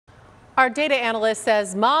Our data analyst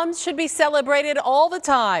says moms should be celebrated all the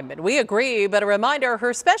time, and we agree, but a reminder,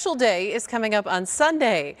 her special day is coming up on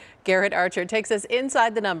Sunday. Garrett Archer takes us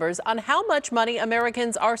inside the numbers on how much money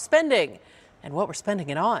Americans are spending and what we're spending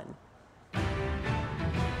it on.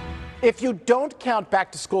 If you don't count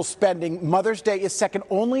back-to-school spending, Mother's Day is second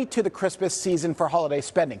only to the Christmas season for holiday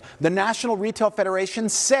spending. The National Retail Federation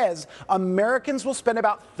says Americans will spend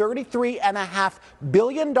about $33.5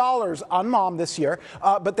 billion on mom this year,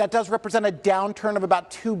 but that does represent a downturn of about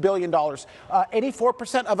 $2 billion.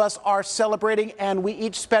 84% of us are celebrating, and we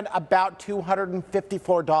each spend about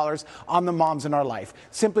 $254 on the moms in our life.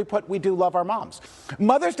 Simply put, we do love our moms.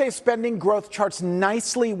 Mother's Day spending growth charts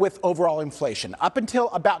nicely with overall inflation up until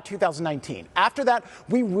about 2019. After that,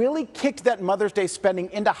 we really kicked that Mother's Day spending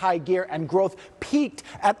into high gear, and growth peaked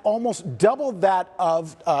at almost double that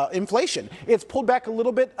of inflation. It's pulled back a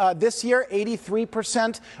little bit this year,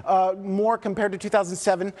 83% more compared to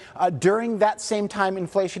 2007. During that same time,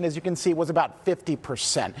 inflation, as you can see, was about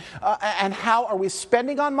 50%. And how are we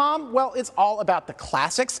spending on mom? Well, it's all about the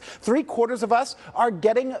classics. 3/4 of us are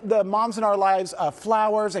getting the moms in our lives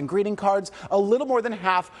flowers and greeting cards. A little more than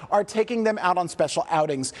half are taking them out on special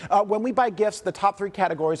outings. When we buy gifts, the top 3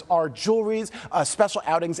 categories are jewelries, special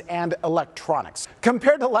outings, and electronics.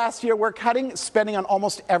 Compared to last year, we're cutting spending on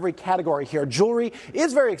almost every category here. Jewelry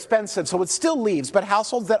is very expensive, so it still leaves, but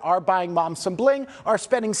households that are buying mom some bling are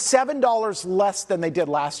spending $7 less than they did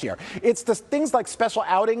last year. It's the things like special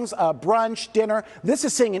outings, brunch, dinner. This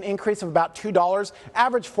is seeing an increase of about $2,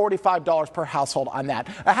 average $45 per household on that.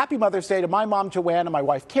 A happy Mother's Day to my mom, Joanne, and my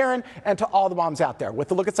wife, Karen, and to all the moms out there.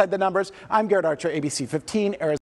 With a look inside the numbers, I'm Garrett Archer, ABC 15. Arizona.